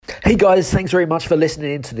Hey guys, thanks very much for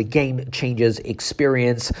listening in to the Game Changers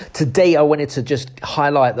Experience. Today I wanted to just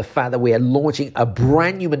highlight the fact that we are launching a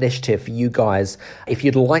brand new initiative for you guys. If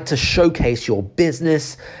you'd like to showcase your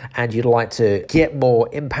business and you'd like to get more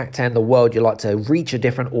impact in the world, you'd like to reach a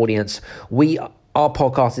different audience, our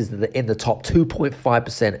podcast is in the top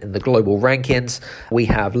 2.5% in the global rankings. We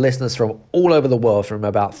have listeners from all over the world, from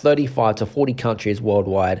about 35 to 40 countries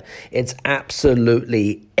worldwide. It's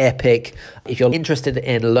absolutely epic. If you're interested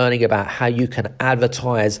in learning about how you can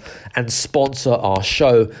advertise and sponsor our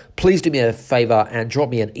show, please do me a favor and drop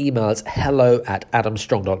me an email. It's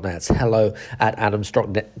hello@adamstrong.net. It's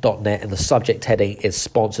hello@adamstrong.net, and the subject heading is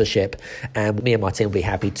sponsorship. And me and my team will be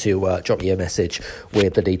happy to drop you a message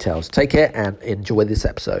with the details. Take care and enjoy this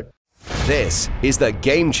episode. This is the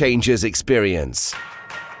Game Changers Experience.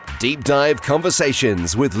 Deep dive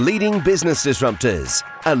conversations with leading business disruptors,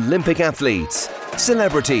 Olympic athletes,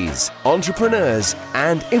 celebrities, entrepreneurs,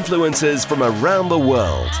 and influencers from around the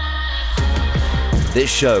world. This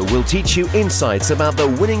show will teach you insights about the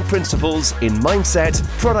winning principles in mindset,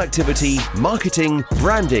 productivity, marketing,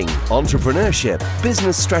 branding, entrepreneurship,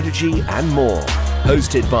 business strategy, and more.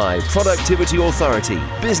 Hosted by Productivity Authority,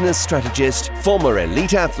 business strategist, former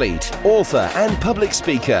elite athlete, author, and public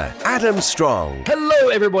speaker, Adam Strong. Hello,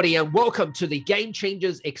 everybody, and welcome to the Game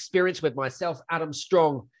Changers Experience with myself, Adam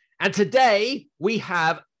Strong. And today we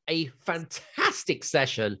have a fantastic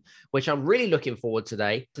session, which I'm really looking forward to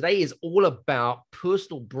today. Today is all about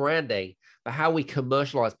personal branding, but how we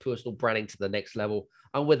commercialize personal branding to the next level.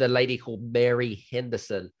 I'm with a lady called Mary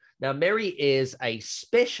Henderson. Now, Mary is a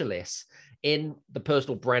specialist in the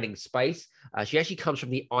personal branding space. She actually comes from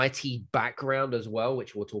the IT background as well,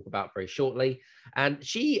 which we'll talk about very shortly. And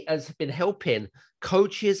she has been helping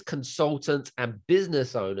coaches, consultants, and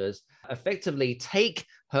business owners effectively take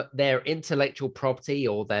their intellectual property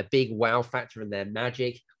or their big wow factor and their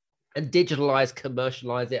magic and digitalize,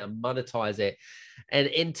 commercialize it, and monetize it, and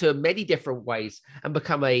into many different ways, and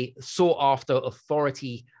become a sought after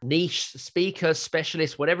authority, niche speaker,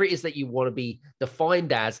 specialist, whatever it is that you want to be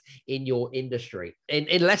defined as in your industry. In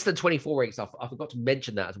less than 24 weeks, I forgot to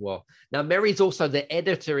mention that as well. Now, Mary's also the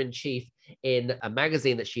editor-in-chief in a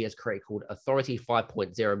magazine that she has created called Authority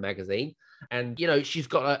 5.0 magazine. And, you know, she's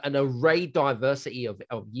got an array diversity of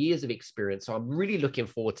years of experience. So I'm really looking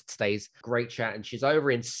forward to today's great chat. And she's over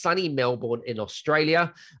in sunny Melbourne in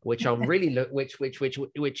Australia, which I'm really,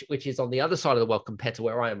 which is on the other side of the world compared to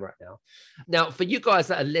where I am right now. Now, for you guys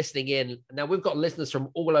that are listening in, now we've got listeners from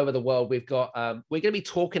all over the world. We've got, we're going to be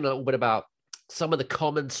talking a little bit about some of the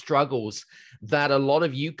common struggles that a lot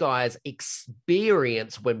of you guys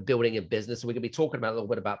experience when building a business. And we're going to be talking about a little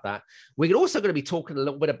bit about that. We're also going to be talking a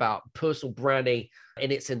little bit about personal branding in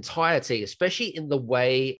its entirety, especially in the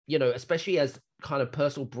way, you know, especially as kind of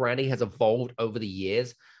personal branding has evolved over the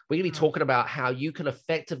years. We're going to be talking about how you can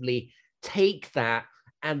effectively take that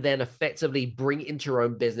and then effectively bring it into your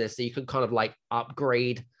own business so you can kind of like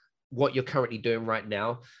upgrade what you're currently doing right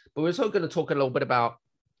now. But we're also going to talk a little bit about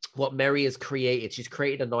what Mary has created. She's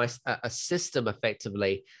created a system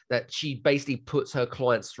effectively that she basically puts her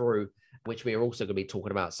clients through, which we are also going to be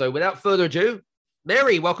talking about. So without further ado,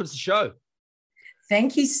 Mary, welcome to the show.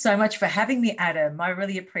 Thank you so much for having me, Adam. I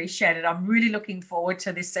really appreciate it. I'm really looking forward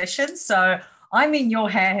to this session. So I'm in your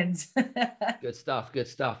hands. Good stuff. Good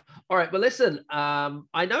stuff. All right. Well, listen,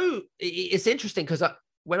 I know it's interesting because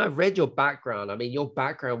when I read your background, I mean, your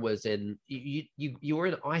background was in, you were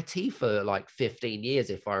in IT for like 15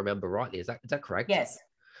 years, if I remember rightly. Is that correct? Yes,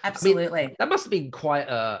 absolutely. I mean, that must have been quite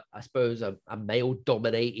I suppose, a male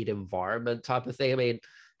dominated environment type of thing. I mean,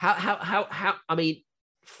 how, I mean,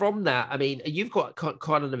 from that, I mean, you've got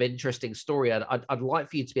kind of an interesting story. I'd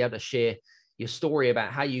like for you to be able to share your story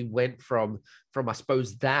about how you went from I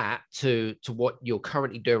suppose that to what you're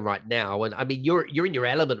currently doing right now. And I mean, you're in your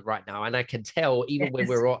element right now, and I can tell even when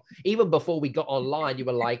even before we got online, you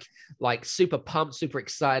were like super pumped, super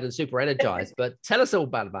excited, and super energized. But tell us all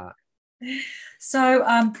about that. So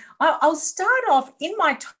I'll start off in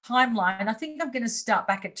my timeline. I think I'm going to start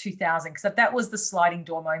back at 2000 because that was the sliding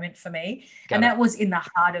door moment for me. That was in the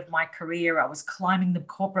heart of my career. I was climbing the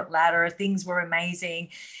corporate ladder. Things were amazing.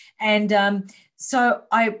 And so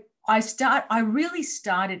I really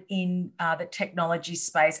started in the technology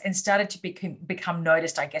space and started to become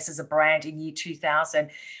noticed, I guess, as a brand in year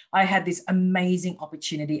 2000. I had this amazing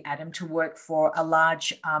opportunity, Adam, to work for the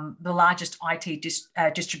largest IT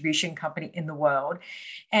distribution company in the world.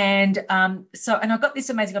 And I got this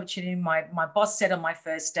amazing opportunity. My boss said on my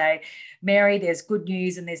first day, Mary, there's good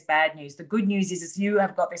news and there's bad news. The good news is you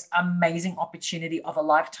have got this amazing opportunity of a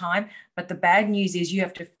lifetime, but the bad news is you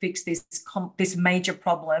have to fix this major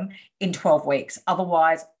problem in 12 weeks.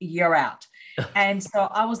 Otherwise, you're out. And so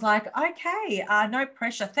I was like, okay, no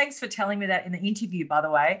pressure. Thanks for telling me that in the interview, by the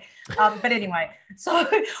way. But anyway, so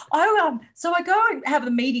I go and have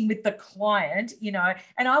the meeting with the client,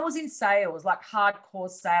 and I was in sales, like hardcore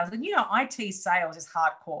sales. And, IT sales is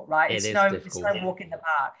hardcore, right? It's no walk in the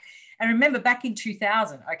park. And remember, back in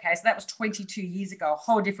 2000, okay, so that was 22 years ago, a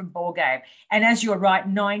whole different ball game. And as you're right,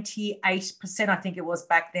 98%, I think it was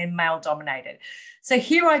back then, male dominated. So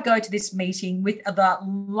here I go to this meeting with the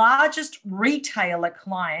largest retailer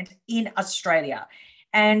client in Australia.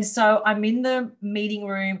 And so I'm in the meeting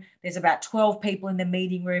room. There's about 12 people in the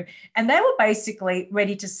meeting room. And they were basically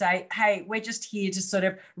ready to say, hey, we're just here to sort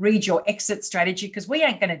of read your exit strategy because we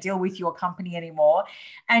ain't going to deal with your company anymore.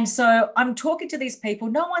 And so I'm talking to these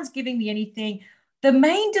people. No one's giving me anything. The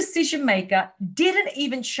main decision maker didn't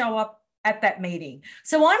even show up at that meeting.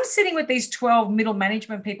 So I'm sitting with these 12 middle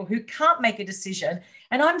management people who can't make a decision.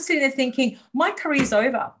 And I'm sitting there thinking, my career's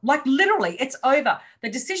over. Like literally, it's over.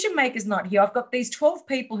 The decision maker's not here. I've got these 12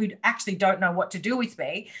 people who actually don't know what to do with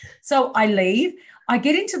me. So I leave. I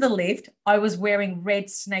get into the lift. I was wearing red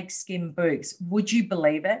snakeskin boots. Would you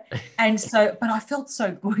believe it? And so, but I felt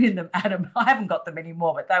so good in them, Adam. I haven't got them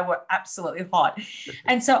anymore, but they were absolutely hot.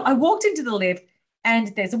 And so I walked into the lift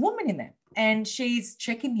and there's a woman in there. And she's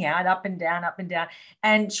checking me out up and down, up and down.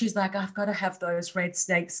 And she's like, I've got to have those red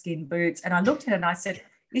snakeskin boots. And I looked at her and I said,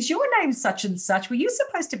 is your name such and such? Were you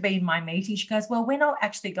supposed to be in my meeting? She goes, well, we're not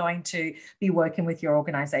actually going to be working with your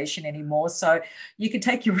organization anymore. So you can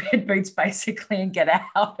take your red boots basically and get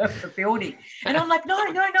out of the building. And I'm like, no,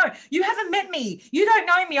 you haven't met me. You don't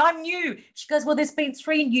know me. I'm new. She goes, well, there's been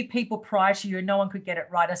 3 new people prior to you and no one could get it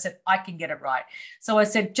right. I said, I can get it right. So I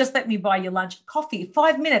said, just let me buy your lunch, coffee,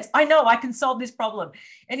 5 minutes. I know I can solve this problem.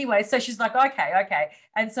 Anyway, so she's like, okay.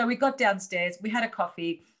 And so we got downstairs, we had a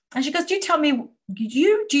coffee. And she goes, do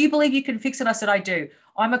you believe you can fix it? I said, I do.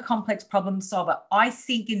 I'm a complex problem solver. I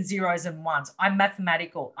think in zeros and ones. I'm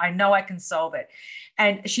mathematical. I know I can solve it.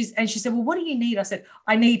 And she said, well, what do you need? I said,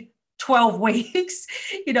 I need 12 weeks,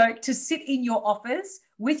 to sit in your office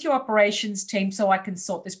with your operations team so I can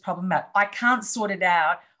sort this problem out. I can't sort it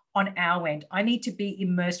out on our end. I need to be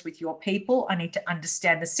immersed with your people. I need to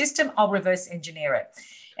understand the system. I'll reverse engineer it.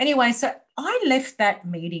 Anyway, so I left that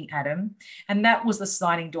meeting, Adam, and that was the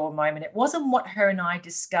sliding door moment. It wasn't what her and I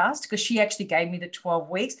discussed because she actually gave me the 12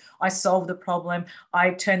 weeks. I solved the problem.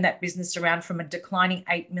 I turned that business around from a declining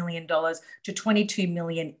 $8 million to $22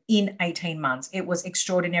 million in 18 months. It was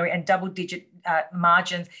extraordinary, and double-digit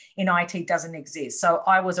margins in IT doesn't exist. So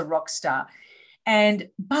I was a rock star.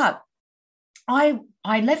 But I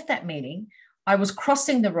left that meeting. I was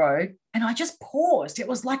crossing the road and I just paused. It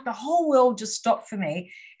was like the whole world just stopped for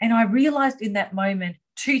me. And I realized in that moment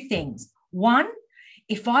 2 things. One,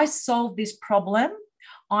 if I solve this problem,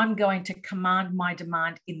 I'm going to command my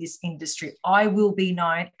demand in this industry. I will be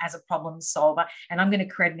known as a problem solver and I'm going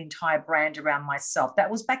to create an entire brand around myself.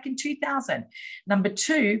 That was back in 2000. Number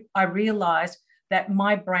 2, I realized that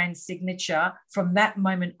my brand signature from that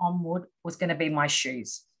moment onward was going to be my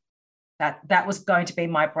shoes. That was going to be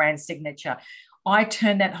my brand signature. I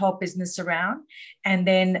turned that whole business around, and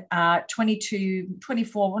then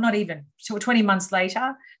 24, well, not even, so 20 months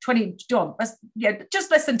later,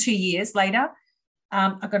 just less than 2 years later,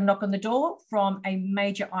 I got a knock on the door from a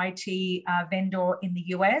major IT vendor in the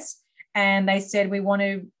US, and they said, we want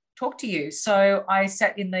to talk to you. So I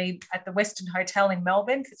sat at the Westin Hotel in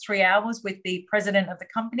Melbourne for 3 hours with the president of the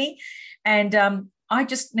company, and I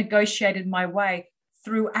just negotiated my way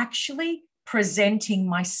through actually presenting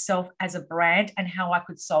myself as a brand and how I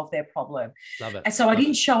could solve their problem. Love it. And so I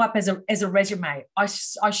didn't show up as a resume. I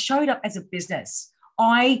showed up as a business.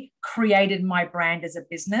 I created my brand as a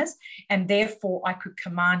business, and therefore I could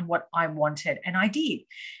command what I wanted, and I did.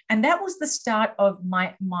 And that was the start of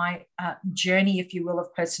my journey, if you will,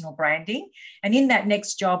 of personal branding. And in that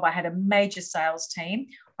next job, I had a major sales team.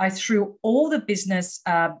 I threw all the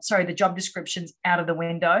the job descriptions out of the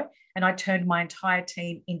window, and I turned my entire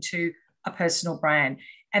team into a personal brand.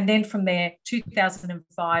 And then from there,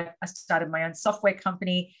 2005, I started my own software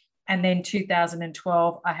company. And then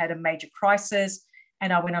 2012, I had a major crisis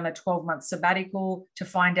and I went on a 12-month sabbatical to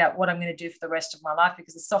find out what I'm going to do for the rest of my life,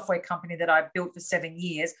 because the software company that I built for 7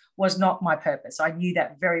 years was not my purpose. I knew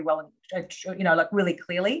that very well, really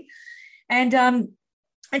clearly. And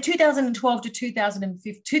in 2012 to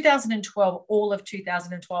 2015, 2012, all of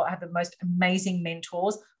 2012, I had the most amazing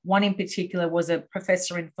mentors. One in particular was a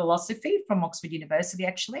professor in philosophy from Oxford University,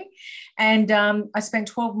 actually. And I spent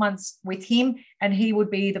 12 months with him, and he would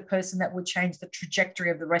be the person that would change the trajectory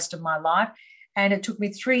of the rest of my life. And it took me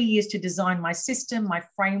 3 years to design my system, my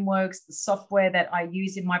frameworks, the software that I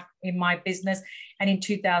use in my business. And in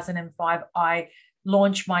 2005, I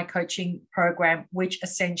launched my coaching program, which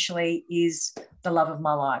essentially is the love of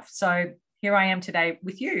my life. So here I am today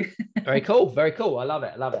with you. Very cool. Very cool. I love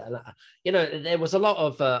it. I love it. You know, there was a lot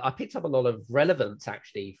of, I picked up a lot of relevance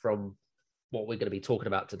actually from what we're going to be talking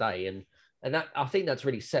about today. And that, I think that's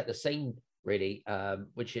really set the scene really,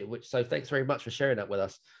 which, so thanks very much for sharing that with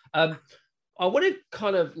us. I want to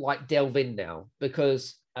kind of like delve in now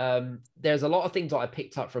because there's a lot of things that I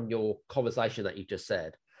picked up from your conversation that you just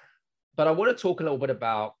said, but I want to talk a little bit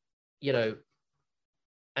about, you know,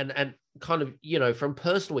 and kind of, you know, from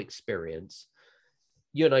personal experience,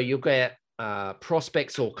 you know, you'll get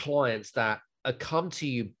prospects or clients that come to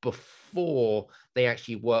you before they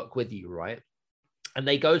actually work with you, right? And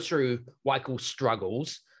they go through what I call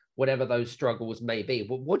struggles, whatever those struggles may be.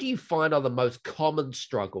 But what do you find are the most common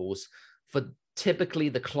struggles for typically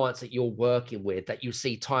the clients that you're working with that you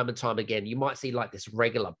see time and time again? You might see like this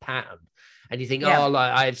regular pattern and you think, oh,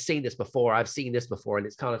 like, I've seen this before. And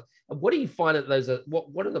it's kind of, what do you find that those are,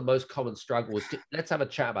 what are the most common struggles? Let's have a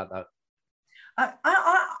chat about that.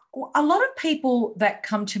 A lot of people that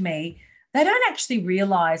come to me, they don't actually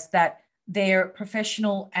realize that their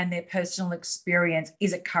professional and their personal experience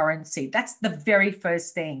is a currency. That's the very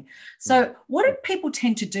first thing. So what do people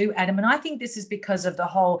tend to do, Adam? And I think this is because of the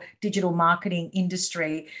whole digital marketing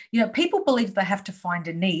industry. You know, people believe they have to find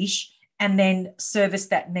a niche and then service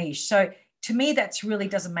that niche. So to me, that's really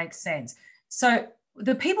doesn't make sense. So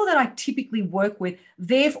the people that I typically work with,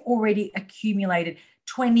 they've already accumulated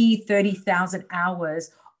 20, 30,000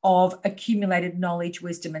 hours of accumulated knowledge,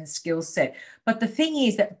 wisdom, and skill set. But the thing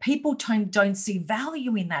is that people don't see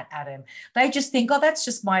value in that, Adam. They just think, oh, that's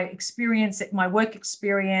just my experience, my work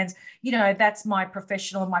experience, you know, that's my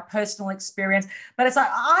professional and my personal experience. But it's like,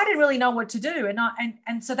 I didn't really know what to do.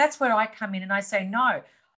 And so that's where I come in and I say, no,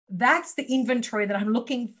 that's the inventory that I'm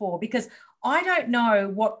looking for, because I don't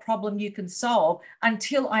know what problem you can solve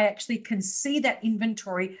until I actually can see that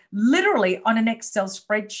inventory literally on an Excel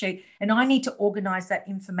spreadsheet, and I need to organize that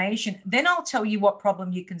information. Then I'll tell you what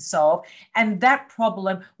problem you can solve, and that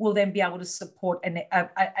problem will then be able to support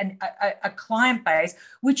a client base,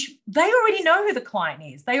 which they already know who the client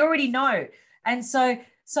is. They already know. And so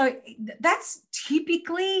that's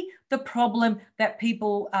typically the problem that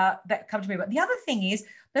people that come to me. But the other thing is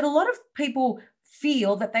that a lot of people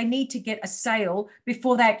feel that they need to get a sale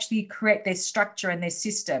before they actually create their structure and their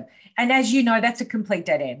system. And as you know, that's a complete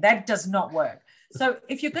dead end. That does not work. So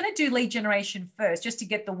if you're going to do lead generation first, just to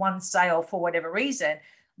get the one sale for whatever reason,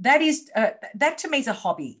 that to me is a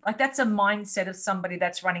hobby. Like, that's a mindset of somebody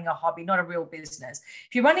that's running a hobby, not a real business.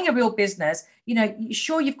 If you're running a real business, you know,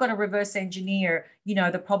 sure, you've got to reverse engineer, you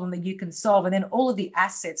know, the problem that you can solve. And then all of the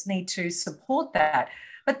assets need to support that.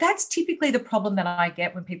 But that's typically the problem that I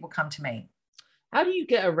get when people come to me. How do you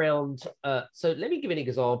get around? So let me give you an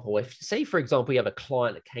example. If, say, for example, you have a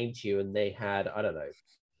client that came to you and they had, I don't know,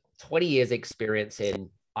 20 years experience in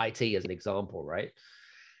IT as an example, right?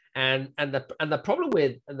 And the problem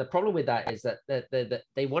with that is that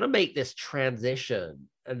they want to make this transition,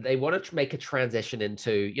 and they want to make a transition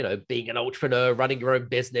into, you know, being an entrepreneur, running your own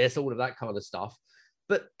business, all of that kind of stuff.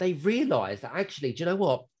 But they realize that actually, do you know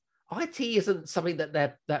what? IT isn't something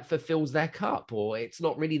that fulfills their cup, or it's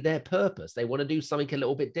not really their purpose. They want to do something a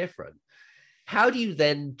little bit different. How do you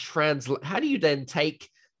then take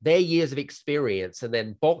their years of experience and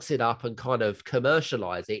then box it up and kind of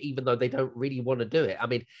commercialize it, even though they don't really want to do it? I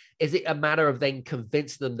mean, is it a matter of then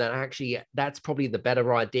convincing them that actually that's probably the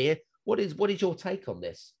better idea? What is your take on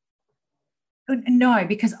this? No,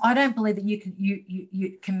 because I don't believe that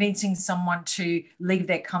you convincing someone to leave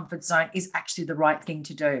their comfort zone is actually the right thing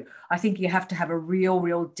to do. I think you have to have a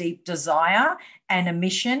real deep desire and a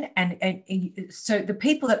mission. And so the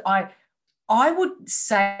people that I would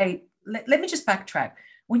say, let me just backtrack.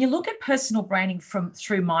 When you look at personal branding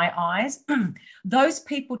through my eyes, those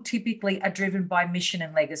people typically are driven by mission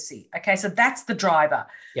and legacy. Okay, so that's the driver.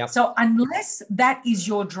 Yep. So unless that is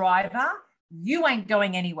your driver, you ain't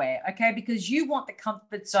going anywhere, okay? Because you want the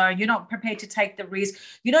comfort zone. You're not prepared to take the risk.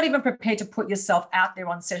 You're not even prepared to put yourself out there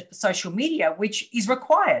on social media, which is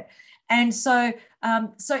required. And so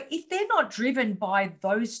if they're not driven by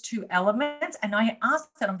those two elements, and I ask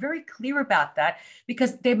that, I'm very clear about that,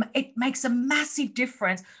 because it makes a massive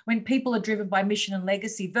difference when people are driven by mission and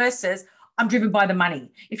legacy versus I'm driven by the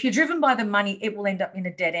money. If you're driven by the money, it will end up in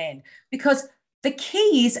a dead end, because the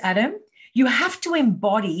key is, Adam, you have to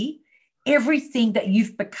embody everything that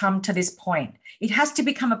you've become to this point. It has to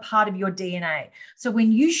become a part of your DNA. So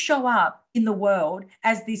when you show up in the world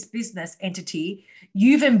as this business entity,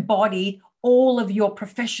 you've embodied all of your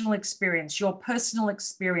professional experience, your personal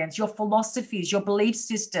experience, your philosophies, your belief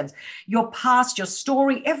systems, your past, your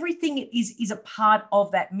story, everything is a part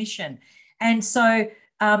of that mission. And so,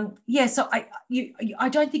 so I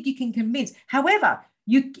don't think you can convince. However,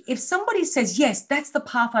 if somebody says, yes, that's the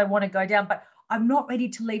path I want to go down, but I'm not ready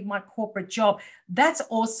to leave my corporate job, that's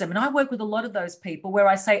awesome. And I work with a lot of those people where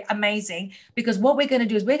I say, amazing, because what we're going to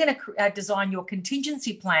do is we're going to design your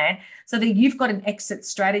contingency plan so that you've got an exit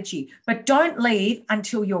strategy, but don't leave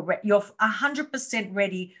until you're 100%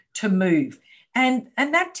 ready to move. And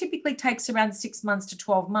that typically takes around 6 months to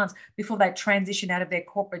 12 months before they transition out of their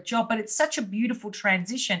corporate job. But it's such a beautiful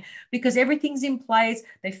transition because everything's in place.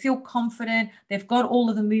 They feel confident. They've got all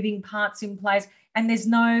of the moving parts in place, and there's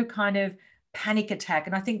no kind of panic attack.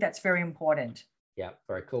 And I think that's very important. Yeah,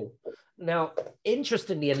 very cool. Now,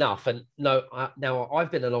 interestingly enough, and now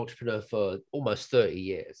I've been an entrepreneur for almost 30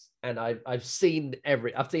 years, and I've seen a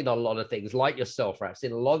lot of things like yourself, right? I've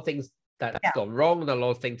seen a lot of things that's gone wrong and a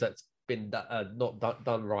lot of things that's been not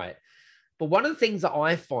done right. But one of the things that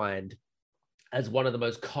I find as one of the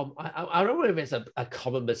most common, I don't know if it's a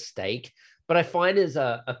common mistake, but I find is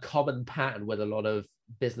a common pattern with a lot of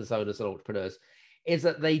business owners and entrepreneurs, is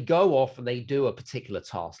that they go off and they do a particular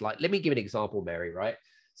task. Like, let me give an example, Mary, right?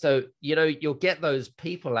 So, you'll get those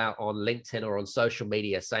people out on LinkedIn or on social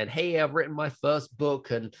media saying, hey, I've written my first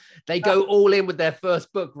book, and they go all in with their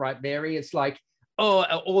first book, right, Mary? It's like, or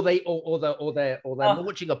they're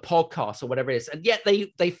launching a podcast or whatever it is. And yet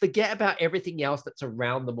they forget about everything else that's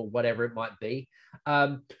around them or whatever it might be.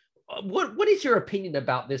 What is your opinion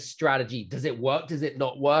about this strategy? Does it work? Does it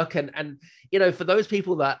not work? And for those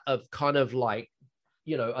people that have kind of like,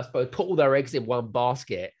 I suppose, put all their eggs in one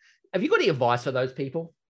basket, have you got any advice for those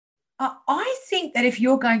people? I think that if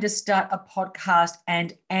you're going to start a podcast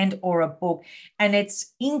and or a book, and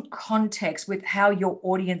it's in context with how your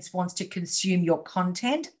audience wants to consume your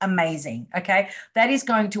content, amazing. Okay, that is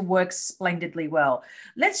going to work splendidly well.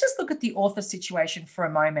 Let's just look at the author situation for a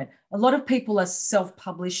moment. A lot of people are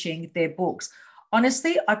self-publishing their books.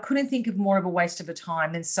 Honestly, I couldn't think of more of a waste of a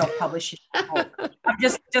time than self-publishing a book. I'm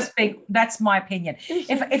just being, that's my opinion.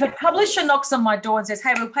 If a publisher knocks on my door and says,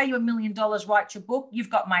 hey, we'll pay you $1 million, write your book, you've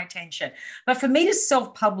got my attention. But for me to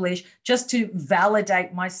self-publish just to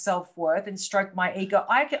validate my self-worth and stroke my ego,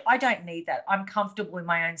 I don't need that. I'm comfortable in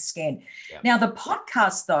my own skin. Yeah. Now, the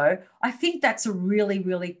podcast, though, I think that's a really,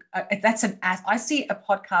 really, I see a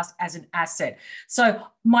podcast as an asset. So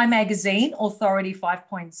my magazine, Authority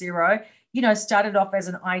 5.0, started off as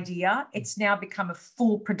an idea. It's now become a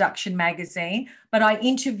full production magazine, but I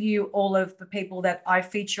interview all of the people that I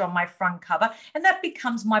feature on my front cover, and that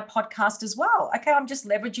becomes my podcast as well. Okay, I'm just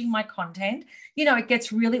leveraging my content. It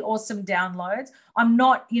gets really awesome downloads. I'm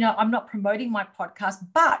not promoting my podcast,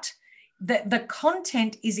 but the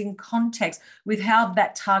content is in context with how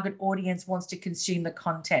that target audience wants to consume the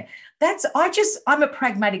content. I'm a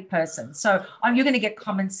pragmatic person. So you're going to get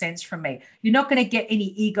common sense from me. You're not going to get any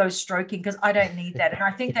ego stroking because I don't need that. And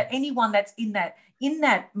I think that anyone that's in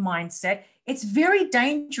that mindset, it's very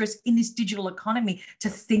dangerous in this digital economy to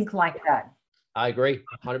think like that. I agree.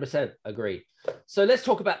 100% agree. So let's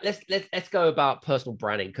go about personal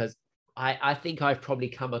branding, because I think I've probably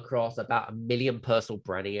come across about 1 million personal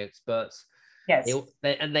branding experts. Yes.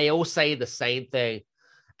 They all say the same thing.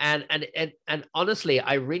 And honestly,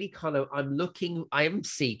 I really I am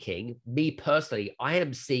seeking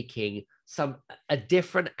a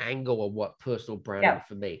different angle on what personal branding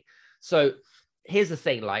for me. So here's the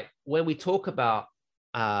thing, like when we talk about,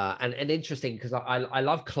 and interesting, because I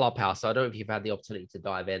love Clubhouse. So I don't know if you've had the opportunity to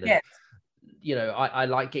dive in. Yes. I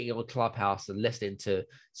like getting on Clubhouse and listening to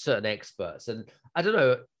certain experts. And I don't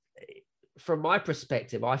know, from my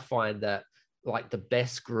perspective, I find that like the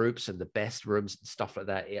best groups and the best rooms and stuff like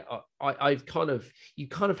that, you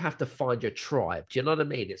kind of have to find your tribe. Do you know what I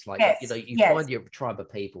mean? It's like, find your tribe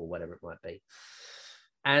of people, whatever it might be.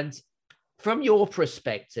 And from your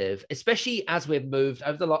perspective, especially as we've moved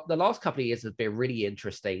over the last couple of years, has been really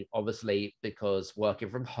interesting, obviously, because working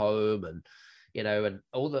from home and and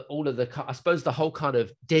all of the, I suppose the whole kind of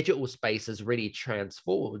digital space has really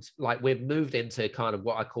transformed. Like we've moved into kind of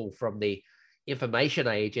what I call from the information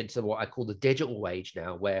age into what I call the digital age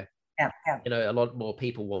now, where, a lot more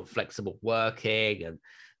people want flexible working, and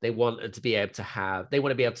they want to be able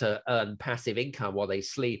to earn passive income while they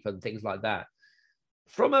sleep and things like that.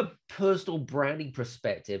 From a personal branding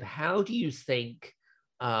perspective, how do you think,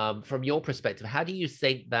 from your perspective, how do you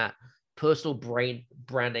think that personal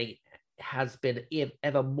branding has been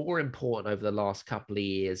ever more important over the last couple of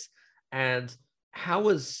years? And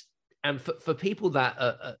for people that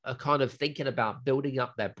are kind of thinking about building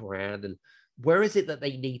up their brand and where is it that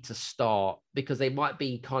they need to start? Because they might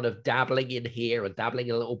be kind of dabbling in here or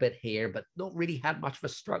dabbling a little bit here, but not really had much of a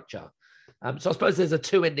structure. So I suppose there's a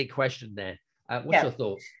two-ended question there. What's your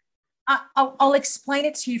thoughts? I'll explain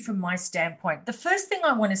it to you from my standpoint. The first thing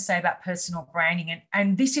I want to say about personal branding,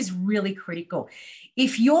 and this is really critical,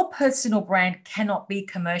 if your personal brand cannot be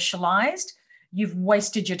commercialized, you've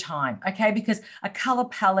wasted your time, okay? Because a color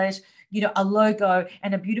palette, a logo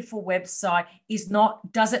and a beautiful website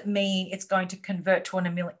doesn't mean it's going to convert to a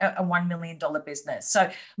 $1 million business. So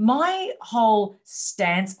my whole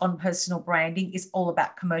stance on personal branding is all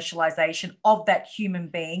about commercialization of that human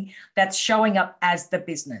being that's showing up as the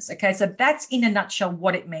business. Okay, so that's in a nutshell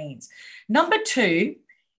what it means. Number two,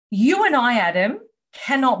 you and I, Adam,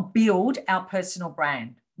 cannot build our personal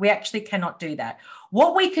brand. We actually cannot do that.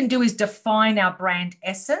 What we can do is define our brand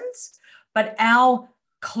essence, but our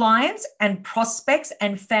clients and prospects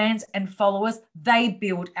and fans and followers, they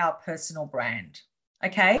build our personal brand.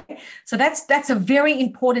 Okay, so that's a very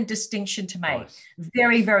important distinction to make. Nice.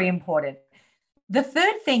 Very, very important. The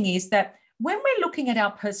third thing is that when we're looking at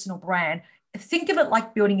our personal brand, think of it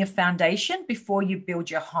like building a foundation before you build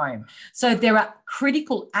your home. So there are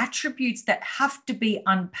critical attributes that have to be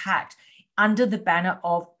unpacked under the banner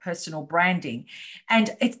of personal branding.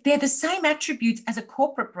 And they're the same attributes as a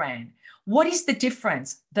corporate brand. What is the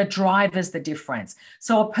difference? The drive is the difference.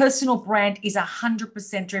 So a personal brand is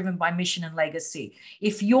 100% driven by mission and legacy.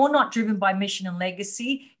 If you're not driven by mission and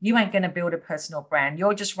legacy, you ain't going to build a personal brand.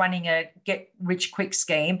 You're just running a get rich quick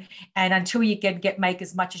scheme. And until you make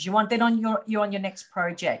as much as you want, then you're on your next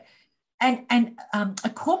project. And a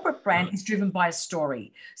corporate brand is driven by a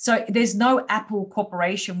story. So there's no Apple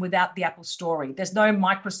Corporation without the Apple story. There's no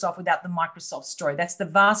Microsoft without the Microsoft story. That's the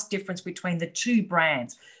vast difference between the two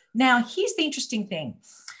brands. Now, here's the interesting thing.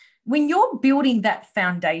 When you're building that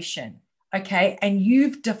foundation, okay, and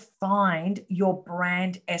you've defined your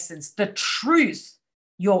brand essence, the truth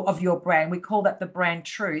of your brand, we call that the brand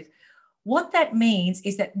truth. What that means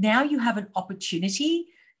is that now you have an opportunity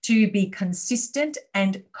to be consistent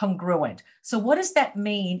and congruent. So what does that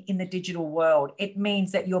mean in the digital world? It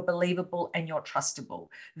means that you're believable and you're trustable.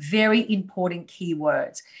 Very important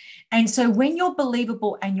keywords. And so when you're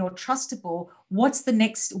believable and you're trustable, what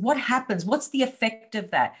happens? What's the effect of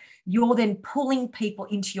that? You're then pulling people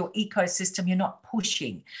into your ecosystem. You're not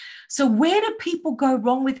pushing. So where do people go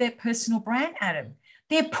wrong with their personal brand, Adam?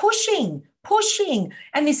 They're pushing.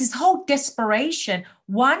 And there's this whole desperation.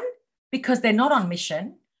 One, because they're not on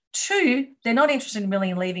mission. Two, they're not interested in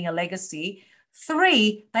really leaving a legacy.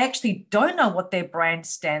 Three, they actually don't know what their brand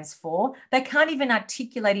stands for. They can't even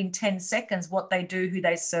articulate in 10 seconds what they do, who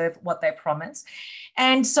they serve, what they promise.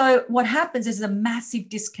 And so what happens is a massive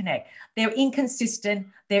disconnect. They're inconsistent,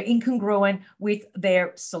 they're incongruent with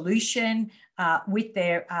their solution, with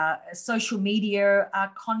their social media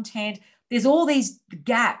content. There's all these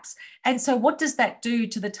gaps. And so what does that do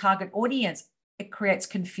to the target audience? It creates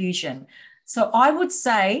confusion. So I would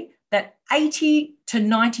say that 80 to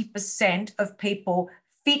 90% of people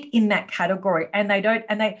fit in that category, and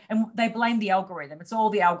they blame the algorithm. It's all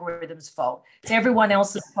the algorithm's fault. It's everyone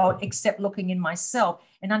else's fault except looking in myself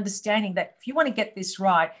and understanding that if you want to get this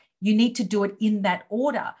right, you need to do it in that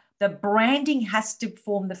order. The branding has to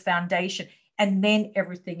form the foundation, and then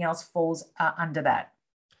everything else falls under that.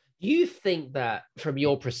 Do you think that from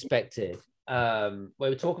your perspective, when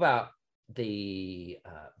we talk about the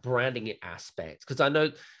branding aspect, because I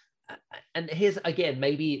know, and here's again,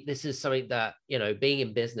 maybe this is something that, being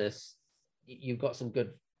in business, you'll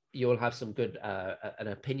have some good an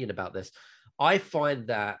opinion about this. I find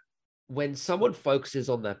that when someone focuses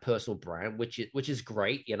on their personal brand, which is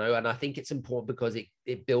great, and I think it's important because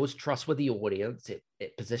it builds trust with the audience,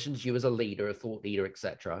 it positions you as a leader, a thought leader,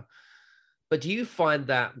 etc. But do you find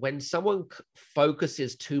that when someone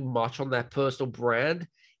focuses too much on their personal brand,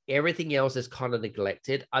 everything else is kind of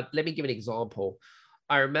neglected? Let me give an example.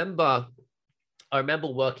 I remember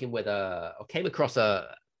working with came across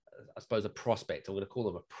a prospect. I'm going to call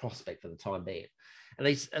them a prospect for the time being.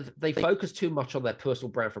 And they focus too much on their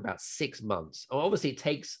personal brand for about 6 months. And obviously, it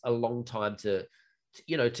takes a long time to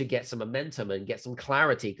get some momentum and get some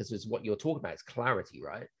clarity, because it's what you're talking about. It's clarity,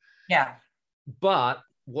 right? Yeah. But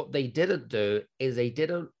what they didn't do is they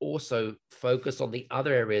didn't also focus on the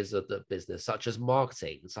other areas of the business, such as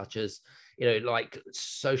marketing, such as, like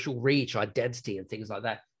social reach, identity, and things like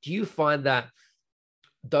that. Do you find that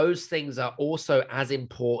those things are also as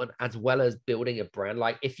important as well as building a brand?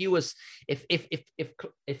 Like if the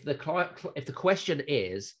question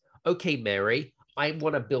is, okay, Mary, I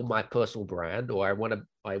want to build my personal brand, or I want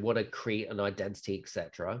to create an identity,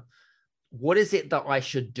 etc. what is it that I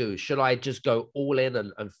should do? Should I just go all in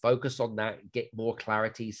and focus on that, get more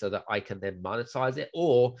clarity so that I can then monetize it?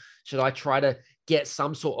 Or should I try to get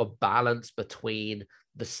some sort of balance between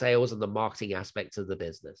the sales and the marketing aspects of the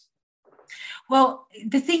business? Well,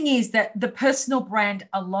 the thing is that the personal brand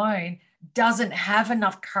alone doesn't have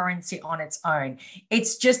enough currency on its own.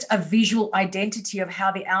 It's just a visual identity of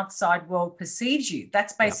how the outside world perceives you.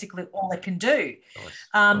 That's basically all it can do.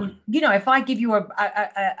 Nice. If I give you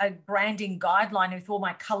a branding guideline with all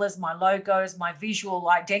my colors, my logos, my visual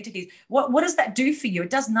identities, what does that do for you?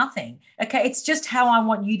 It does nothing. Okay. It's just how I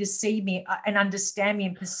want you to see me and understand me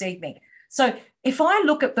and perceive me. So if I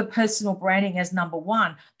look at the personal branding as number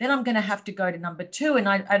one, then I'm going to have to go to number two. And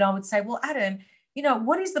I would say, well, Adam,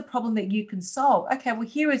 what is the problem that you can solve? Okay, well,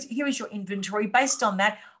 here is your inventory. Based on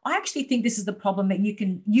that, I actually think this is the problem that you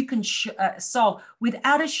can solve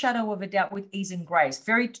without a shadow of a doubt, with ease and grace.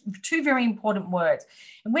 Two very important words.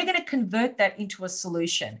 And we're going to convert that into a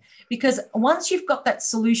solution, because once you've got that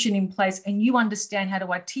solution in place and you understand how to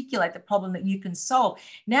articulate the problem that you can solve,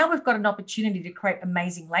 now we've got an opportunity to create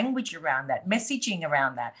amazing language around that, messaging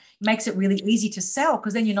around that. It makes it really easy to sell,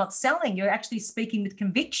 because then you're not selling, you're actually speaking with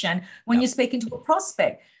conviction when you're speaking to a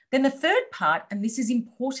prospect. Then the third part, and this is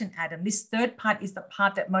important, Adam, this third part is the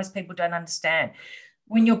part that most people don't understand.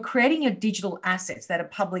 When you're creating your digital assets that are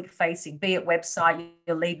public facing, be it website,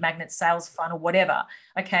 your lead magnet, sales funnel, whatever,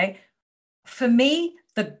 okay, for me,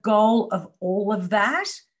 the goal of all of that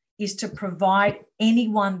is to provide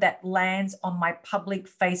anyone that lands on my public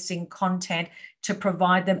facing content, to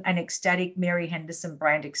provide them an ecstatic Mary Henderson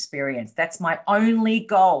brand experience. That's my only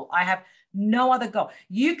goal. I have no other goal.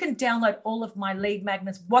 You can download all of my lead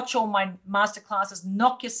magnets, watch all my masterclasses,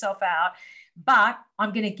 knock yourself out, but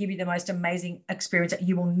I'm going to give you the most amazing experience that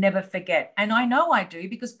you will never forget. And I know I do,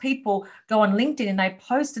 because people go on LinkedIn and they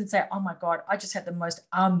post and say, oh my God, I just had the most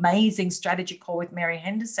amazing strategy call with Mary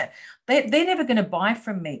Henderson. They're never going to buy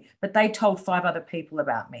from me, but they told 5 other people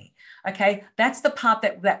about me. Okay. That's the part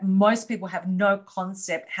that most people have no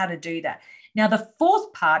concept how to do that. Now, the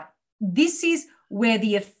fourth part, this is where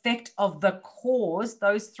the effect of the cause,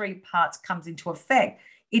 those 3 parts, comes into effect.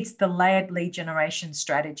 It's the layered lead generation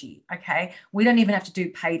strategy, okay? We don't even have to do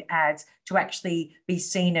paid ads to actually be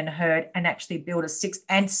seen and heard and actually build a 6-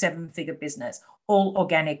 and 7-figure business, all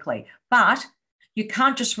organically. But you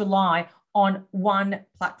can't just rely on one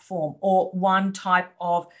platform or one type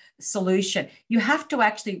of solution. You have to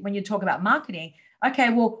actually, when you talk about marketing, okay,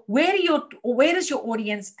 well, where does your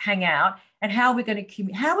audience hang out, and how are we going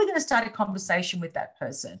to start a conversation with that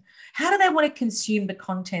person? How do they want to consume the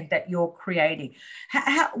content that you're creating?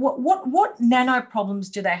 What nano problems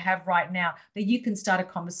do they have right now that you can start a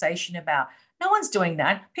conversation about? No one's doing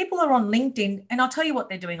that. People are on LinkedIn, and I'll tell you what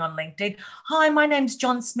they're doing on LinkedIn. Hi, my name's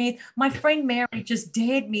John Smith. My friend Mary just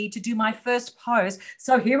dared me to do my first post.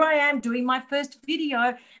 So here I am doing my first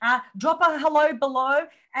video. Drop a hello below,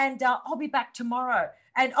 and I'll be back tomorrow.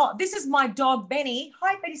 And this is my dog, Benny.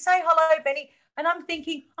 Hi, Benny. Say hello, Benny. And I'm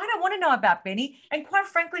thinking, I don't want to know about Benny. And quite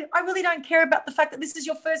frankly, I really don't care about the fact that this is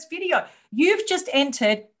your first video. You've just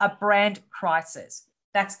entered a brand crisis.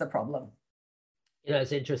 That's the problem.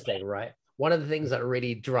 It's interesting, right? One of the things that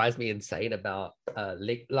really drives me insane about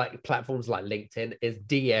like platforms like LinkedIn is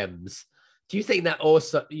DMs. Do you think that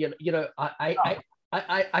also,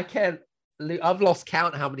 I can't, I've lost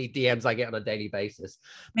count how many DMs I get on a daily basis.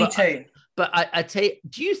 Me too. But I tell you,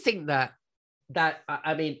 do you think that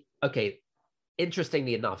I mean, okay,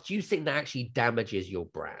 interestingly enough, do you think that actually damages your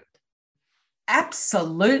brand?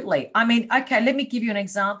 Absolutely. I mean, okay, let me give you an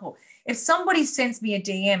example. If somebody sends me a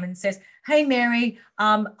DM and says, hey, Mary,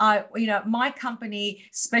 my company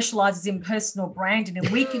specializes in personal branding, and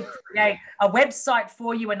we can create a website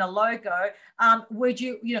for you and a logo. Would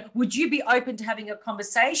you be open to having a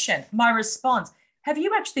conversation? My response, have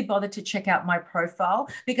you actually bothered to check out my profile?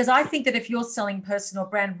 Because I think that if you're selling personal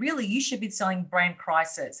brand, really, you should be selling brand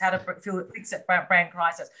crisis, how to fix it, brand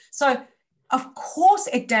crisis. So of course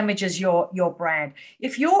it damages your brand.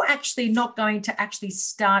 If you're actually not going to actually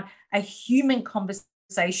start a human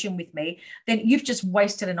conversation with me, then you've just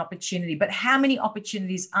wasted an opportunity. But how many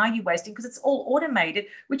opportunities are you wasting? Because it's all automated,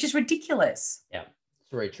 which is ridiculous. Yeah,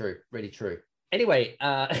 it's very true. Really true. Anyway,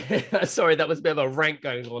 sorry, that was a bit of a rant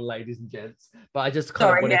going on, ladies and gents. But I just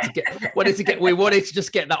kind of wanted to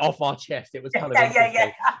just get that off our chest. It was kind of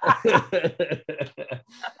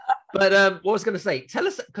But what I was going to say, tell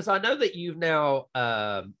us, because I know that you've now,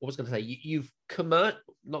 you've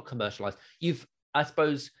not commercialized, you've, I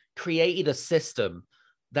suppose, created a system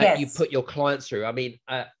that you put your clients through. I mean,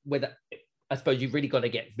 I suppose you've really got to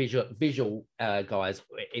get visual guys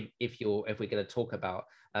if we're going to talk about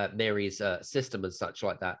Mary's system and such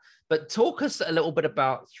like that. But talk us a little bit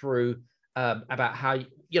about how,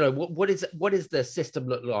 what is the system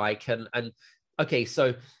look like? And okay,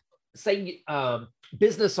 so say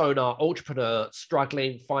business owner, entrepreneur,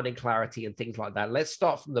 struggling, finding clarity and things like that. Let's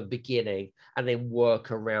start from the beginning and then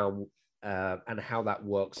work around and how that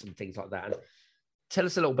works and things like that. And tell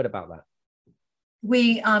us a little bit about that.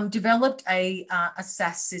 We developed a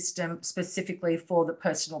SaaS system specifically for the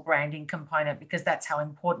personal branding component, because that's how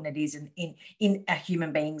important it is in a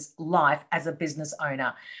human being's life as a business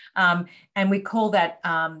owner. And we call that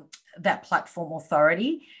platform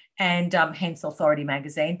Authority, and hence Authority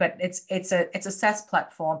Magazine. But it's a SaaS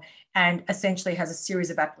platform, and essentially has a series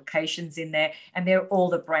of applications in there, and they're all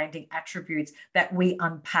the branding attributes that we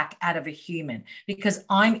unpack out of a human, because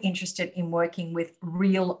I'm interested in working with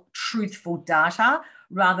real, truthful data,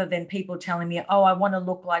 rather than people telling me, oh, I want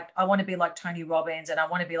to be like Tony Robbins, and I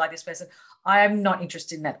want to be like this person. I am not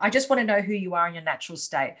interested in that. I just want to know who you are in your natural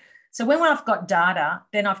state. So when I've got data,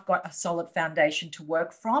 then I've got a solid foundation to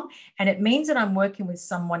work from. And it means that I'm working with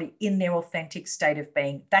someone in their authentic state of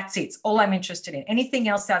being. That's it. It's all I'm interested in. Anything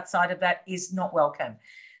else outside of that is not welcome.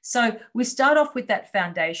 So we start off with that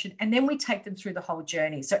foundation, and then we take them through the whole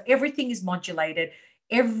journey. So everything is modulated.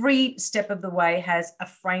 Every step of the way has a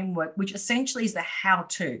framework, which essentially is the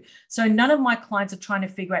how-to. So none of my clients are trying to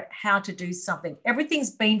figure out how to do something.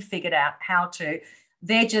 Everything's been figured out how to.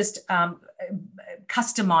 They're just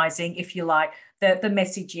customizing, if you like, the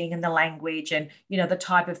messaging and the language, and the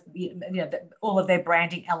type of all of their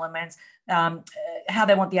branding elements, how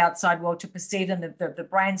they want the outside world to perceive them, the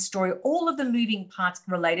brand story, all of the moving parts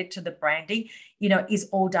related to the branding, is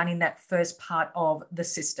all done in that first part of the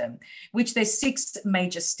system, which there's 6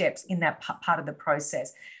 major steps in that part of the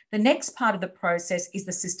process. The next part of the process is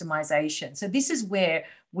the systemization. So this is where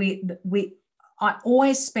I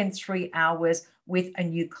always spend 3 hours with a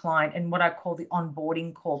new client and what I call the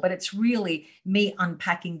onboarding call, but it's really me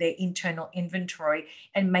unpacking their internal inventory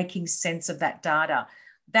and making sense of that data.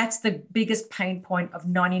 That's the biggest pain point of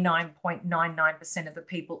 99.99% of the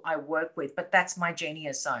people I work with, but that's my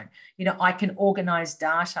genius zone. I can organize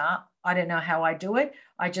data. I don't know how I do it.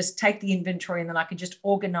 I just take the inventory, and then I can just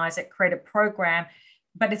organize it, create a program.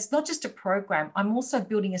 But it's not just a program. I'm also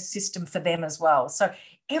building a system for them as well. So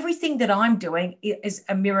everything that I'm doing is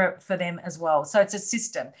a mirror for them as well. So it's a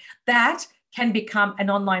system that can become an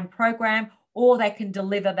online program, or they can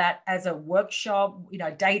deliver that as a workshop,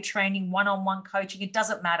 day training, one-on-one coaching. It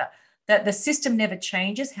doesn't matter. That the system never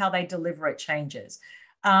changes. How they deliver it changes.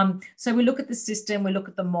 So we look at the system, we look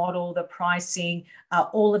at the model, the pricing,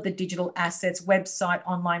 all of the digital assets, website,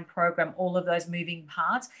 online program, all of those moving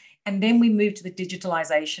parts. And then we move to the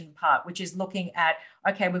digitalization part, which is looking at,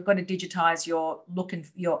 okay, we've got to digitize your look and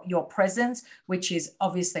your presence, which is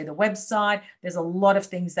obviously the website. There's a lot of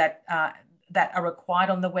things that are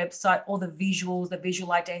required on the website, all the visuals, the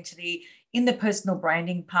visual identity. In the personal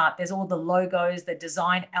branding part, there's all the logos, the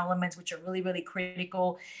design elements, which are really, really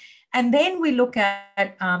critical. And then we look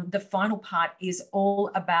at the final part is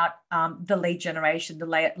all about the lead generation, the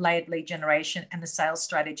layered lead generation, and the sales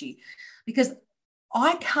strategy. Because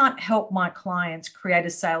I can't help my clients create a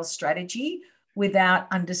sales strategy without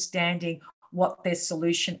understanding what their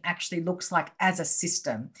solution actually looks like as a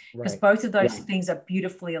system, because both of those things are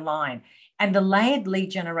beautifully aligned. And the layered lead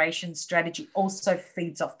generation strategy also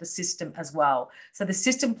feeds off the system as well. So the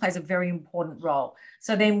system plays a very important role.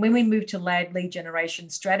 So then when we move to layered lead generation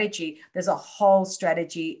strategy, there's a whole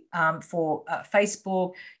strategy for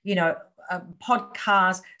Facebook,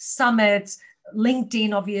 podcasts, summits,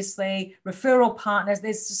 LinkedIn, obviously, referral partners.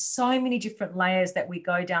 There's so many different layers that we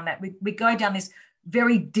go down that we go down this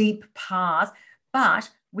very deep path, but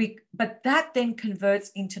that then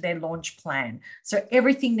converts into their launch plan. So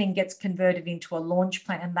everything then gets converted into a launch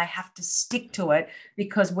plan, and they have to stick to it,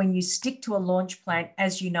 because when you stick to a launch plan,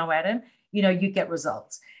 as you know, Adam, you get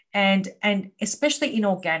results. And especially in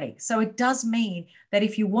organic. So it does mean that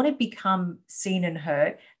if you want to become seen and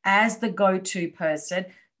heard as the go-to person,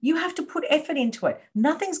 you have to put effort into it.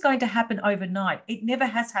 Nothing's going to happen overnight. It never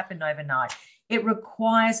has happened overnight. It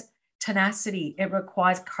requires tenacity. It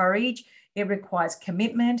requires courage. It requires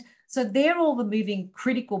commitment. So they're all the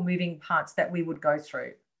critical moving parts that we would go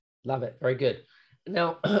through. Love it. Very good.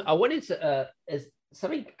 Now, I wanted to, as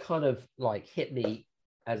something kind of like hit me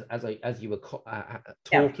as you were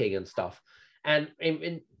talking and stuff. And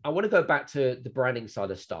I want to go back to the branding side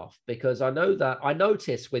of stuff, because I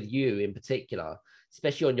noticed with you in particular,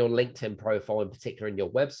 especially on your LinkedIn profile, in particular in your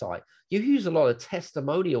website, you use a lot of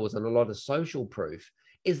testimonials and a lot of social proof.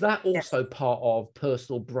 Is that also part of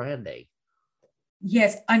personal branding?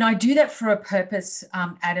 Yes, and I do that for a purpose,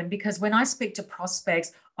 Adam, because when I speak to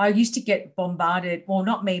prospects, I used to get bombarded, well,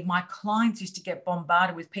 not me, my clients used to get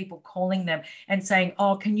bombarded with people calling them and saying,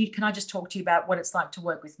 "Oh, can I just talk to you about what it's like to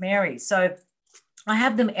work with Mary?" So I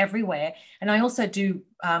have them everywhere. And I also do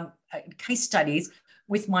case studies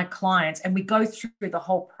with my clients, and we go through the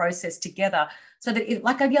whole process together. So that,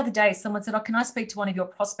 like the other day, someone said, "Oh, can I speak to one of your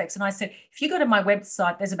prospects?" And I said, "If you go to my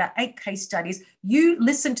website, there's about 8 case studies. You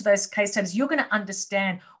listen to those case studies, you're going to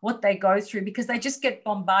understand what they go through, because they just get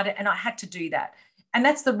bombarded." And I had to do that. And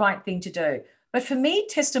that's the right thing to do. But for me,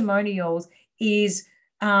 testimonials is,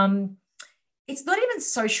 it's not even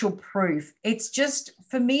social proof. It's just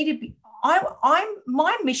for me to be,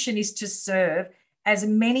 my mission is to serve as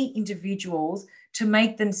many individuals to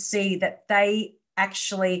make them see that they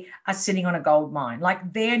actually are sitting on a gold mine.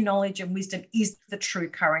 Like, their knowledge and wisdom is the true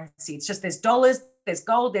currency. It's just, there's dollars, there's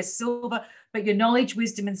gold, there's silver, but your knowledge,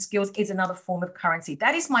 wisdom, and skills is another form of currency.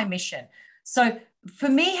 That is my mission. So for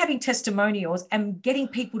me, having testimonials and getting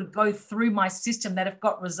people to go through my system that have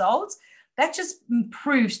got results, that just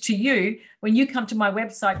proves to you, when you come to my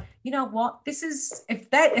website, you know what, this is, if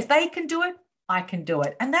they can do it, I can do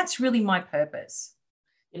it. And that's really my purpose.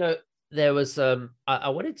 You know, there was, I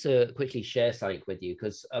wanted to quickly share something with you,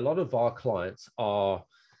 because a lot of our clients are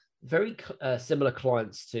very similar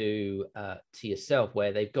clients to yourself,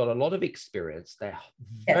 where they've got a lot of experience. They're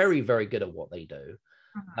very, very good at what they do.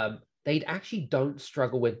 They actually don't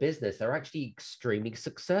struggle with business. They're actually extremely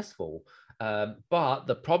successful. But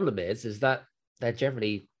the problem is that they're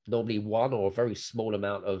generally normally one or a very small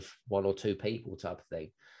amount of 1 or 2 people type of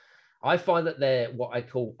thing. I find that they're what I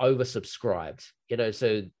call oversubscribed, you know,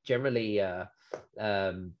 so generally,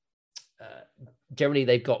 generally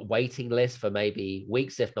they've got waiting lists for maybe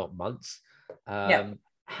weeks, if not months.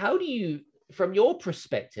 How do you, from your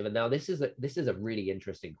perspective, and now this is a really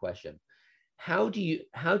interesting question. How do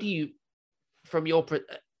you, from your,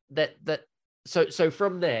 so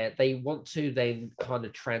from there, they want to then kind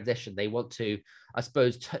of transition. They want to, I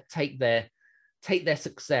suppose, take their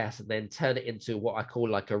success and then turn it into what I call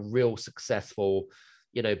like a real successful,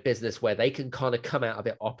 you know, business, where they can kind of come out of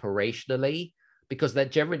it operationally, because they're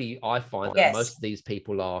generally, I find that most of these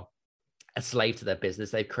people are a slave to their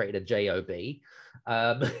business. They've created a job.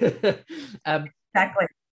 Exactly.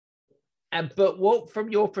 But what, from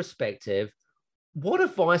your perspective, what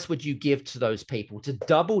advice would you give to those people to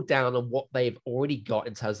double down on what they've already got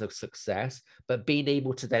in terms of success, but being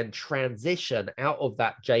able to then transition out of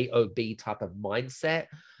that job type of mindset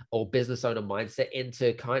or business owner mindset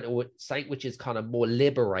into kind of something which is kind of more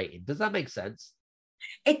liberating? Does that make sense?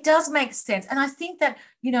 It does make sense. And I think that,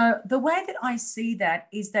 you know, the way that I see that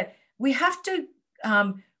is that we have to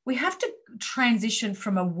transition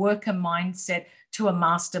from a worker mindset to a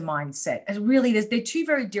master mindset. And really, they're 2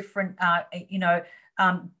 very different, they're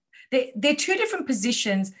 2 different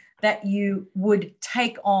positions that you would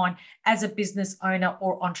take on as a business owner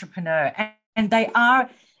or entrepreneur. And they are,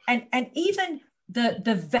 and even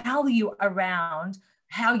the value around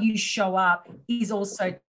how you show up is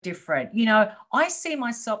also different. You know, I see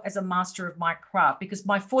myself as a master of my craft, because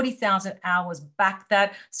my 40,000 hours back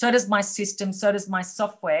that. So does my system, so does my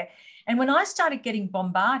software. And when I started getting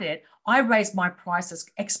bombarded, I raised my prices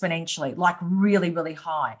exponentially, like really, really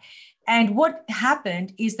high. And what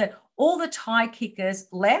happened is that all the tie kickers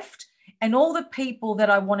left and all the people that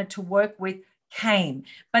I wanted to work with came.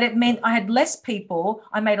 But it meant I had less people.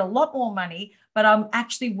 I made a lot more money, but I'm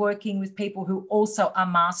actually working with people who also are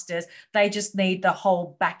masters. They just need the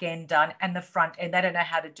whole back end done and the front end. They don't know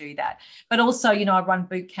how to do that. But also, you know, I run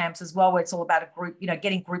boot camps as well, where it's all about a group, you know,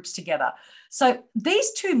 getting groups together. So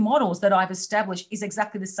these 2 models that I've established is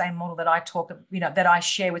exactly the same model that I talk, you know, that I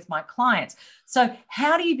share with my clients. So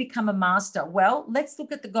how do you become a master? Well, let's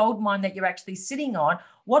look at the gold mine that you're actually sitting on.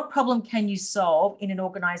 What problem can you solve in an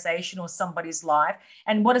organization or somebody's life?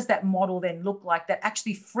 And what does that model then look like that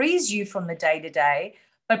actually frees you from the day-to-day,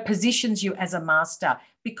 but positions you as a master?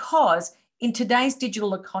 Because in today's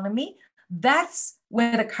digital economy, that's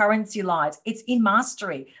where the currency lies. It's in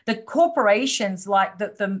mastery. The corporations, like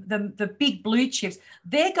the big blue chips,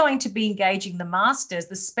 they're going to be engaging the masters,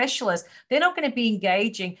 the specialists. They're not going to be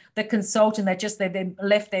engaging the consultant that just they've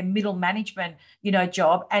left their middle management, you know,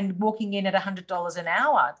 job and walking in at $100 an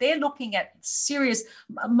hour. They're looking at serious.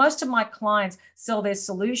 Most of my clients sell their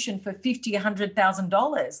solution for $50,000,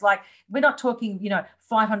 $100,000. Like, we're not talking, you know,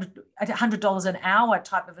 $100 an hour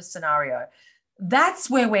type of a scenario. That's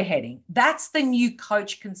where we're heading. That's the new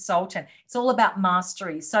coach consultant. It's all about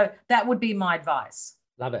mastery. So that would be my advice.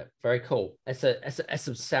 Love it. Very cool. That's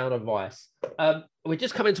some sound advice. We're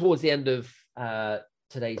just coming towards the end of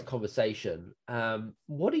today's conversation.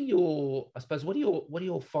 What are your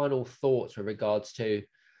final thoughts with regards to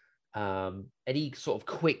any sort of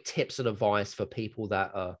quick tips and advice for people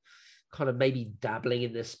that are kind of maybe dabbling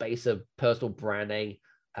in this space of personal branding?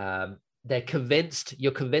 You're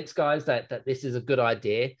convinced, guys, that this is a good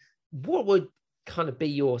idea. What would kind of be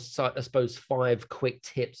your, I suppose, 5 quick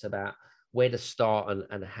tips about where to start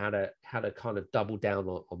and how to kind of double down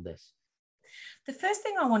on this? The first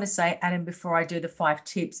thing I want to say, Adam, before I do the 5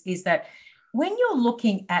 tips, is that when you're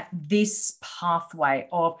looking at this pathway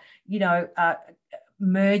of,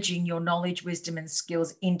 merging your knowledge, wisdom, and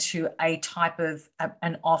skills into a type of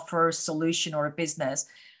an offer, a solution, or a business,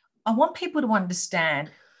 I want people to understand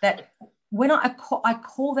that when I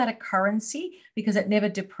call that a currency because it never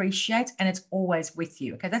depreciates and it's always with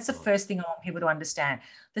you. Okay, that's the first thing I want people to understand.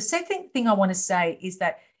 The second thing I want to say is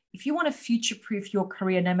that if you want to future-proof your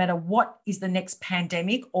career, no matter what is the next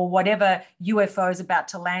pandemic or whatever UFO is about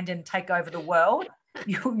to land and take over the world,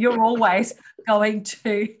 you're always going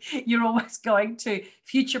to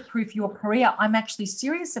future-proof your career. I'm actually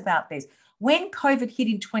serious about this. When COVID hit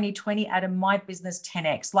in 2020, Adam, my business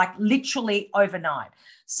 10x, like literally overnight.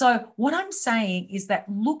 So what I'm saying is that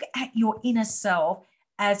look at your inner self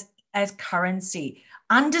as currency.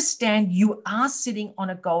 Understand you are sitting on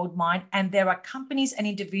a gold mine and there are companies and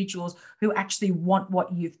individuals who actually want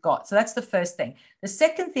what you've got. So that's the first thing. The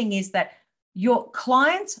second thing is that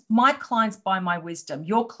my clients buy my wisdom.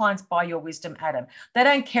 Your clients buy your wisdom, Adam. They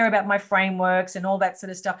don't care about my frameworks and all that sort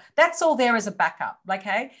of stuff. That's all there as a backup,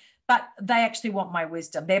 okay? But they actually want my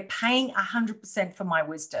wisdom. They're paying 100% for my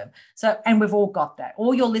wisdom. So, and we've all got that.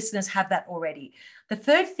 All your listeners have that already. The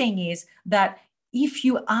third thing is that if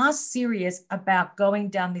you are serious about going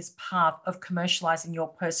down this path of commercializing your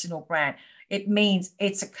personal brand, it means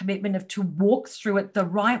it's a commitment to walk through it the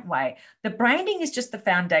right way. The branding is just the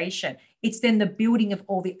foundation. It's then the building of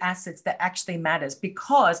all the assets that actually matters,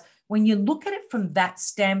 because when you look at it from that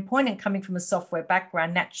standpoint, and coming from a software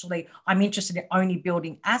background, naturally, I'm interested in only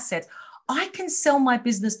building assets. I can sell my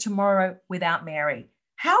business tomorrow without Mary.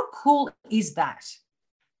 How cool is that?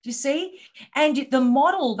 Do you see? And the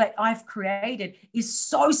model that I've created is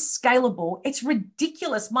so scalable. It's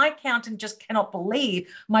ridiculous. My accountant just cannot believe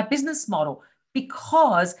my business model,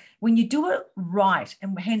 because when you do it right,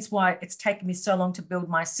 and hence why it's taken me so long to build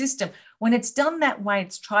my system, when it's done that way,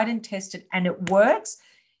 it's tried and tested and it works,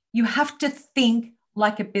 you have to think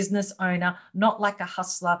like a business owner, not like a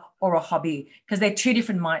hustler or a hobby, because they're three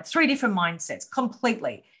different mindsets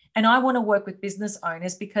completely. And I want to work with business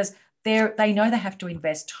owners because they know they have to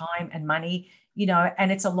invest time and money,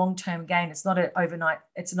 and it's a long-term gain. It's not an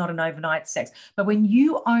overnight sex. But when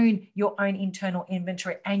you own your own internal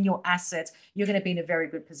inventory and your assets, you're going to be in a very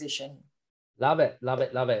good position. Love it. Love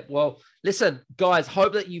it. Love it. Well, listen, guys,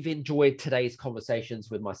 hope that you've enjoyed today's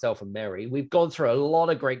conversations with myself and Mary. We've gone through a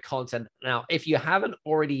lot of great content. Now, if you haven't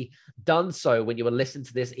already done so when you were listening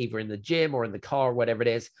to this, either in the gym or in the car or whatever it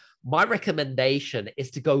is, my recommendation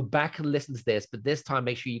is to go back and listen to this, but this time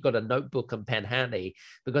make sure you've got a notebook and pen handy,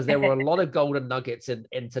 because there were a lot of golden nuggets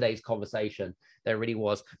in today's conversation. There really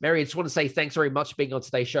was. Mary, I just want to say thanks very much for being on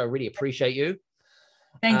today's show. I really appreciate you.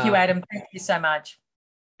 Thank you, Adam. Thank you so much.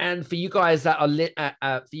 And for you guys that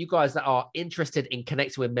are interested in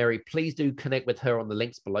connecting with Mary, please do connect with her on the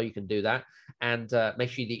links below. You can do that, and make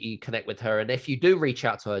sure that you connect with her. And if you do reach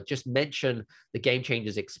out to her, just mention the Game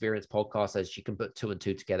Changers Experience podcast, as she can put 2 and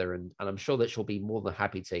 2 together. And I'm sure that she'll be more than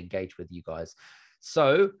happy to engage with you guys.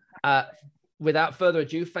 So without further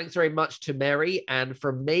ado, thanks very much to Mary. And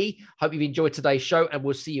from me, hope you've enjoyed today's show, and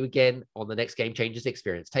we'll see you again on the next Game Changers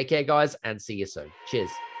Experience. Take care, guys, and see you soon. Cheers.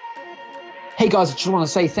 Hey guys, I just want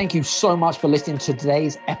to say thank you so much for listening to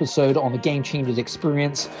today's episode on the Game Changers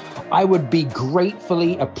Experience. I would be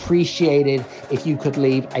gratefully appreciated if you could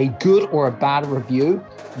leave a good or a bad review.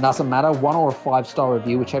 It doesn't matter, 1 or a 5-star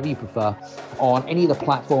review, whichever you prefer, on any of the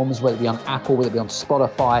platforms, whether it be on Apple, whether it be on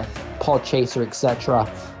Spotify, Podchaser,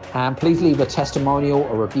 etc. And please leave a testimonial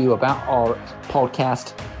or review about our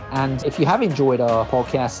podcast. And if you have enjoyed our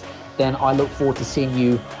podcast, then I look forward to seeing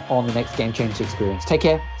you on the next Game Changers Experience. Take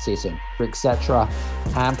care, see you soon, etc.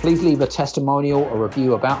 And please leave a testimonial or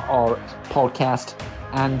review about our podcast.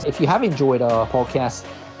 And if you have enjoyed our podcast,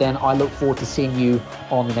 then I look forward to seeing you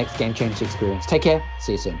on the next Game Changers Experience. Take care,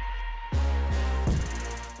 see you soon.